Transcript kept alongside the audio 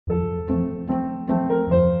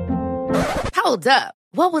Hold up.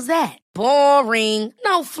 What was that? Boring.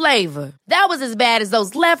 No flavor. That was as bad as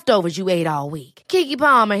those leftovers you ate all week. Keke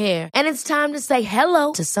Palmer here, and it's time to say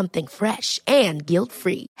hello to something fresh and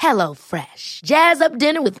guilt-free. Hello Fresh. Jazz up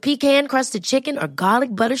dinner with pecan-crusted chicken or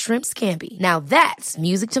garlic butter shrimp scampi. Now that's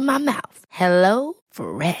music to my mouth. Hello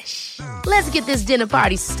Fresh. Let's get this dinner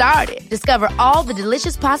party started. Discover all the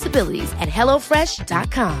delicious possibilities at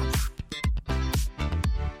hellofresh.com.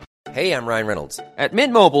 Hey, I'm Ryan Reynolds. At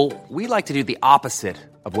Mint Mobile, we like to do the opposite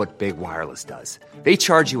of what Big Wireless does. They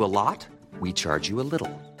charge you a lot, we charge you a little.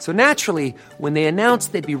 So naturally, when they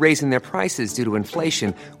announced they'd be raising their prices due to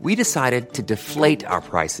inflation, we decided to deflate our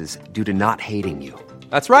prices due to not hating you.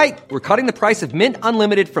 That's right. We're cutting the price of Mint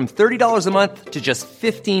Unlimited from $30 a month to just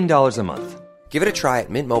 $15 a month. Give it a try at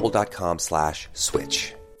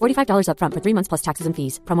mintmobile.com/switch. $45 up front for 3 months plus taxes and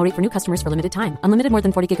fees. Promo rate for new customers for limited time. Unlimited more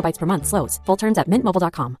than 40 gigabytes per month. Slows full terms at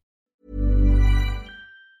mintmobile.com.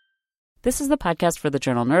 This is the podcast for the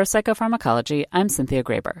journal Neuropsychopharmacology. I'm Cynthia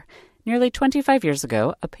Graber. Nearly 25 years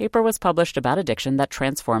ago, a paper was published about addiction that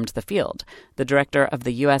transformed the field. The director of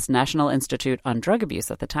the U.S. National Institute on Drug Abuse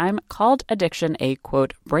at the time called addiction a,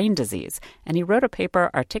 quote, brain disease, and he wrote a paper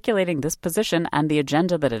articulating this position and the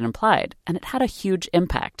agenda that it implied, and it had a huge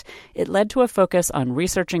impact. It led to a focus on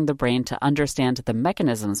researching the brain to understand the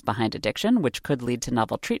mechanisms behind addiction, which could lead to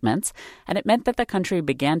novel treatments, and it meant that the country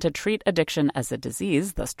began to treat addiction as a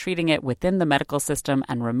disease, thus treating it within the medical system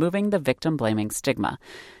and removing the victim-blaming stigma.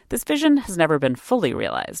 This vision has never been fully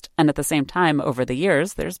realized, and at the same time, over the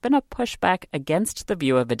years, there's been a pushback against the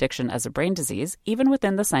view of addiction as a brain disease, even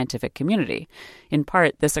within the scientific community. In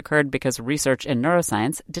part, this occurred because research in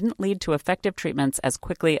neuroscience didn't lead to effective treatments as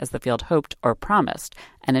quickly as the field hoped or promised.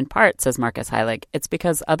 And in part, says Marcus Heilig, it's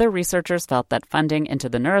because other researchers felt that funding into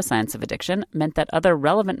the neuroscience of addiction meant that other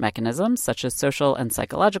relevant mechanisms, such as social and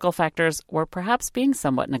psychological factors, were perhaps being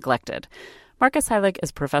somewhat neglected. Marcus Heilig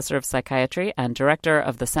is professor of psychiatry and director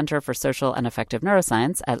of the Center for Social and Affective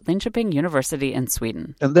Neuroscience at Linköping University in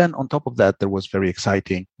Sweden. And then on top of that, there was very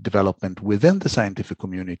exciting development within the scientific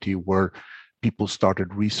community where people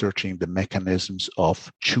started researching the mechanisms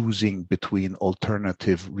of choosing between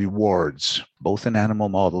alternative rewards, both in animal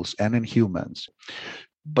models and in humans.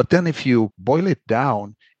 But then if you boil it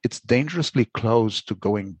down, it's dangerously close to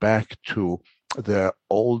going back to the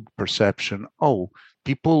old perception,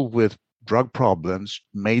 people with drug problems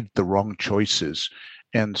made the wrong choices.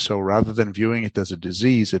 And so rather than viewing it as a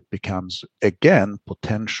disease, it becomes, again,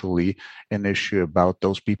 potentially an issue about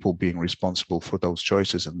those people being responsible for those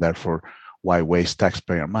choices and therefore why waste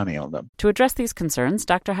taxpayer money on them. To address these concerns,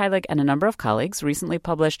 Dr. Heilig and a number of colleagues recently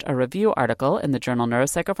published a review article in the journal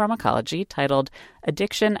Neuropsychopharmacology titled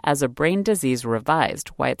Addiction as a Brain Disease Revised,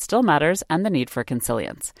 Why It Still Matters and the Need for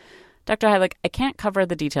Consilience. Dr. Heilig, I can't cover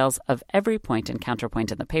the details of every point and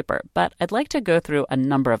counterpoint in the paper, but I'd like to go through a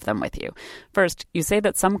number of them with you. First, you say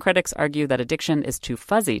that some critics argue that addiction is too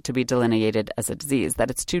fuzzy to be delineated as a disease, that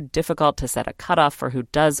it's too difficult to set a cutoff for who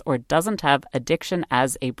does or doesn't have addiction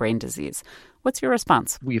as a brain disease. What's your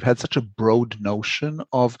response? We've had such a broad notion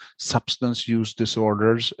of substance use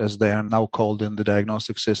disorders, as they are now called in the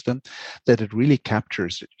diagnostic system, that it really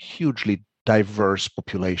captures a hugely diverse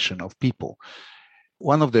population of people.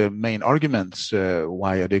 One of the main arguments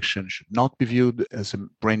why addiction should not be viewed as a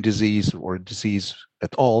brain disease or a disease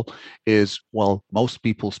at all is, most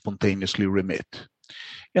people spontaneously remit.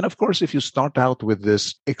 And of course, if you start out with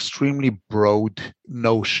this extremely broad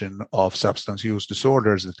notion of substance use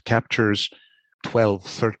disorders that captures 12,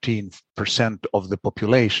 13% of the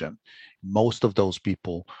population, most of those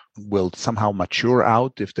people will somehow mature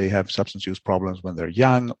out if they have substance use problems when they're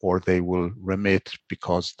young, or they will remit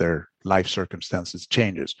because their life circumstances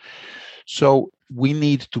changes. So we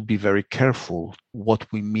need to be very careful what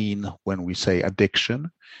we mean when we say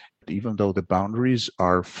addiction. Even though the boundaries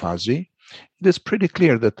are fuzzy, it is pretty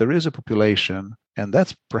clear that there is a population, and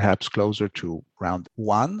that's perhaps closer to around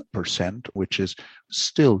 1%, which is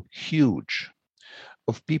still huge,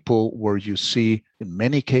 of people where you see, in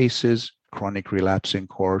many cases, chronic relapsing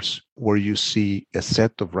course, where you see a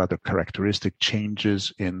set of rather characteristic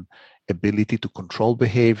changes in ability to control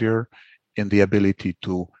behavior, in the ability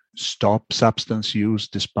to stop substance use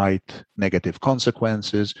despite negative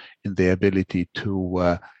consequences, in the ability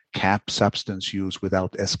to cap substance use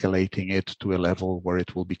without escalating it to a level where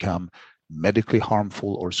it will become medically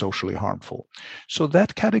harmful or socially harmful. So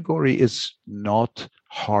that category is not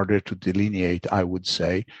harder to delineate, I would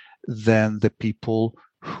say, than the people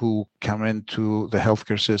who come into the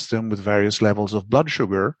healthcare system with various levels of blood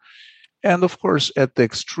sugar. And of course, at the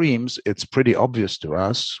extremes, it's pretty obvious to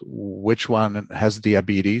us which one has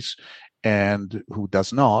diabetes and who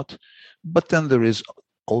does not. But then there is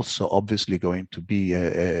also obviously going to be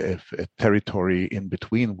a territory in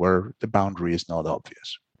between where the boundary is not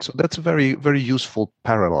obvious. So that's a very, very useful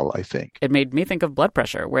parallel, I think. It made me think of blood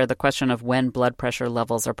pressure, where the question of when blood pressure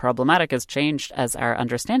levels are problematic has changed as our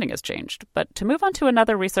understanding has changed. But to move on to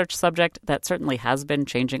another research subject that certainly has been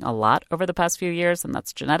changing a lot over the past few years, and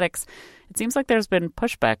that's genetics, it seems like there's been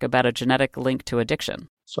pushback about a genetic link to addiction.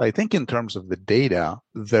 So I think in terms of the data,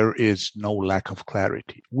 there is no lack of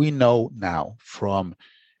clarity. We know now from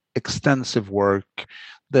extensive work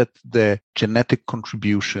that the genetic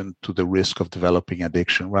contribution to the risk of developing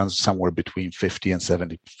addiction runs somewhere between 50 and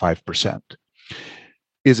 75%.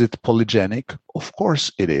 Is it polygenic? Of course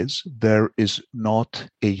it is. There is not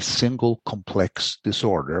a single complex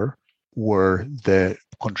disorder where the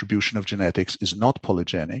contribution of genetics is not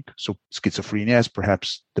polygenic. So schizophrenia is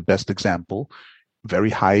perhaps the best example. Very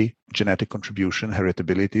high genetic contribution.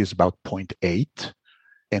 Heritability is about 0.8.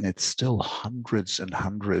 And it's still hundreds and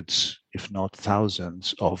hundreds, if not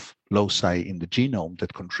thousands, of loci in the genome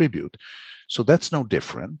that contribute. So that's no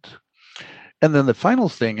different. And then the final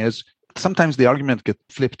thing is sometimes the argument gets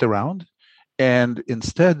flipped around. And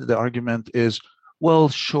instead, the argument is, well,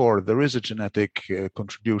 sure, there is a genetic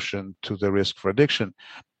contribution to the risk for addiction.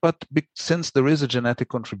 But since there is a genetic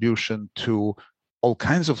contribution to all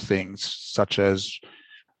kinds of things, such as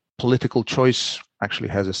political choice actually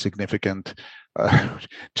has a significant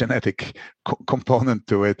genetic component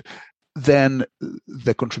to it, then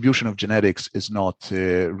the contribution of genetics is not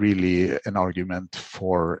really an argument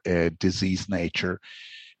for disease nature.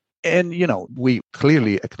 And, we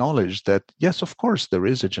clearly acknowledge that, yes, of course, there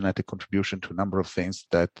is a genetic contribution to a number of things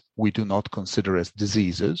that we do not consider as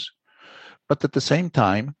diseases. But at the same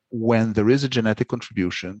time, when there is a genetic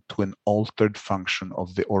contribution to an altered function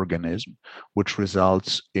of the organism, which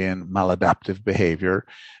results in maladaptive behavior,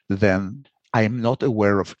 then I am not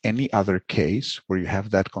aware of any other case where you have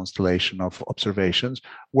that constellation of observations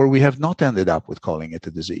where we have not ended up with calling it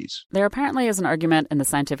a disease. There apparently is an argument in the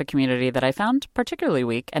scientific community that I found particularly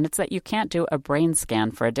weak, and it's that you can't do a brain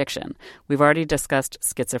scan for addiction. We've already discussed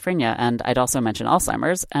schizophrenia, and I'd also mention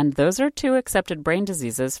Alzheimer's, and those are two accepted brain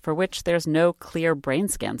diseases for which there's no clear brain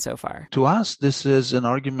scan so far. To us, this is an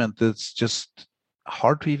argument that's just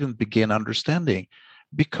hard to even begin understanding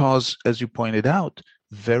because, as you pointed out,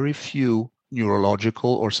 very few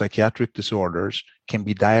neurological or psychiatric disorders can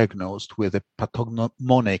be diagnosed with a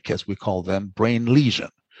pathognomonic, as we call them, brain lesion.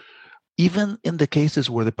 Even in the cases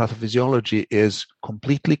where the pathophysiology is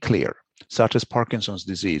completely clear, such as Parkinson's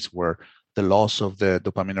disease, where the loss of the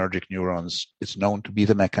dopaminergic neurons is known to be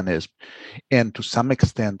the mechanism, and to some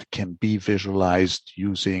extent can be visualized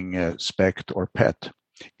using SPECT or PET.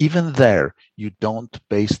 Even there, you don't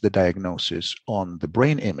base the diagnosis on the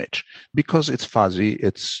brain image because it's fuzzy,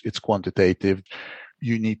 it's quantitative.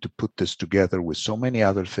 You need to put this together with so many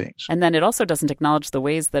other things. And then it also doesn't acknowledge the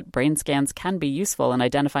ways that brain scans can be useful in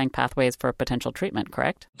identifying pathways for potential treatment,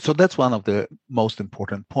 correct? So that's one of the most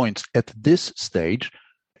important points. At this stage,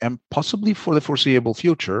 and possibly for the foreseeable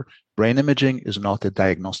future, brain imaging is not a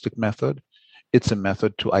diagnostic method. It's a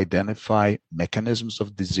method to identify mechanisms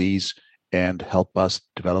of disease and help us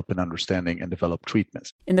develop an understanding and develop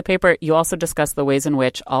treatments. In the paper, you also discuss the ways in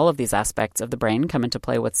which all of these aspects of the brain come into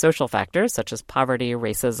play with social factors such as poverty,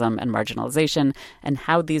 racism, and marginalization, and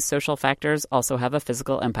how these social factors also have a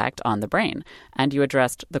physical impact on the brain. And you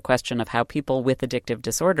addressed the question of how people with addictive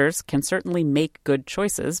disorders can certainly make good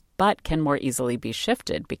choices, but can more easily be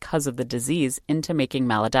shifted because of the disease into making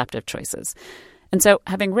maladaptive choices. And so,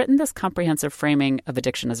 having written this comprehensive framing of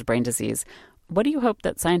addiction as a brain disease, what do you hope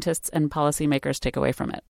that scientists and policymakers take away from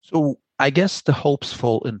it? So I guess the hopes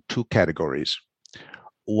fall in two categories.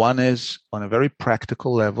 One is on a very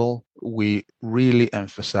practical level, we really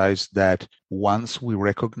emphasize that once we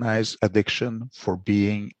recognize addiction for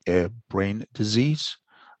being a brain disease,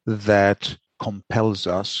 that compels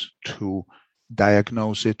us to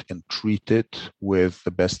diagnose it and treat it with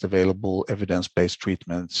the best available evidence-based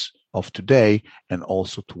treatments of today, and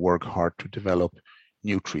also to work hard to develop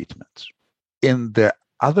new treatments. In the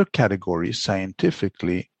other category,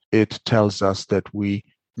 scientifically, it tells us that we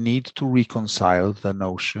need to reconcile the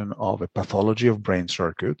notion of a pathology of brain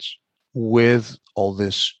circuits with all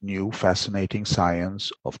this new fascinating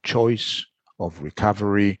science of choice, of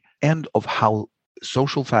recovery, and of how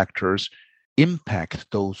social factors impact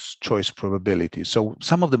those choice probabilities. So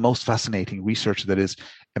some of the most fascinating research that is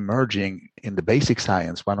emerging in the basic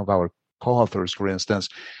science, one of our co-authors, for instance,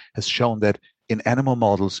 has shown that in animal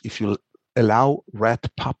models, if you allow rat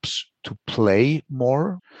pups to play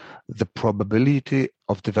more, the probability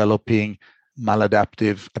of developing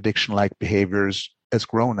maladaptive addiction-like behaviors as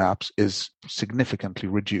grown-ups is significantly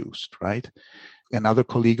reduced, right? another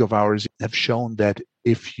colleague of ours have shown that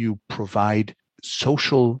if you provide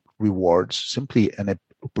social rewards, simply an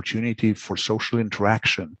opportunity for social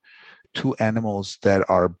interaction to animals that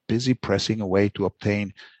are busy pressing away to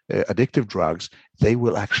obtain addictive drugs, they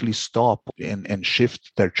will actually stop and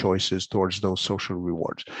shift their choices towards those social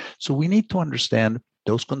rewards. So we need to understand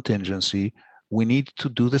those contingency. We need to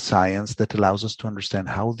do the science that allows us to understand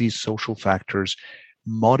how these social factors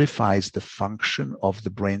modifies the function of the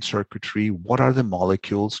brain circuitry, what are the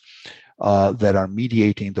molecules that are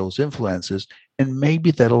mediating those influences, and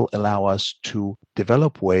maybe that'll allow us to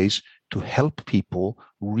develop ways to help people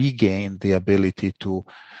regain the ability to,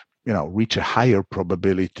 reach a higher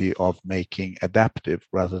probability of making adaptive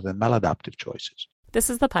rather than maladaptive choices. This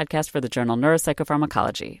is the podcast for the journal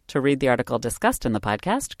Neuropsychopharmacology. To read the article discussed in the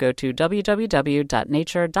podcast, go to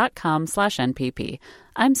www.nature.com/NPP.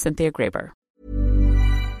 I'm Cynthia Graber.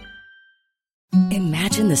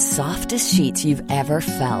 Imagine the softest sheets you've ever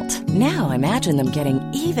felt. Now imagine them getting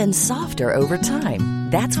even softer over time.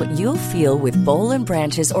 That's what you'll feel with Boll &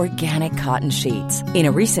 Branch's organic cotton sheets. In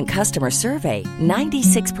a recent customer survey,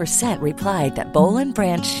 96% replied that Boll &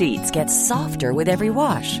 Branch sheets get softer with every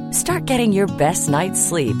wash. Start getting your best night's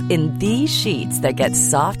sleep in these sheets that get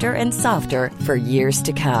softer and softer for years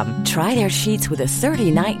to come. Try their sheets with a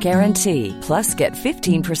 30-night guarantee. Plus, get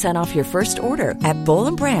 15% off your first order at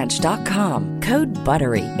bollandbranch.com. Code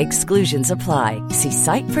BUTTERY. Exclusions apply. See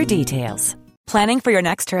site for details. Planning for your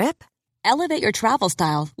next trip? Elevate your travel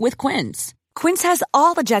style with Quince. Quince has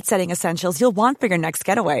all the jet-setting essentials you'll want for your next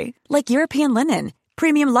getaway, like European linen,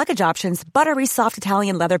 premium luggage options, buttery soft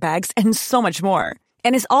Italian leather bags, and so much more.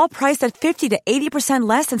 And is all priced at 50 to 80%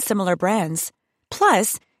 less than similar brands.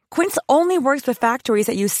 Plus, Quince only works with factories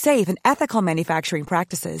that use safe and ethical manufacturing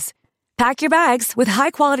practices. Pack your bags with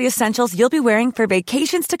high-quality essentials you'll be wearing for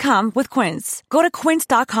vacations to come with Quince. Go to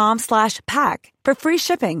quince.com/pack for free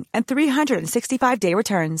shipping and 365-day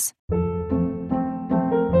returns.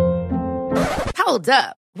 Hold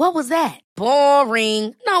up. What was that?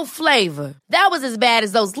 Boring. No flavor. That was as bad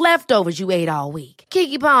as those leftovers you ate all week.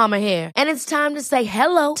 Keke Palmer here, and it's time to say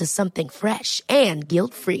hello to something fresh and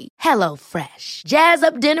guilt-free. HelloFresh. Jazz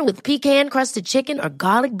up dinner with pecan-crusted chicken or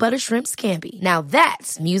garlic butter shrimp scampi. Now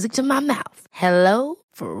that's music to my mouth.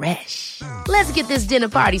 HelloFresh. Let's get this dinner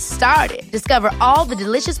party started. Discover all the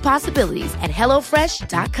delicious possibilities at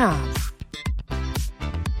HelloFresh.com.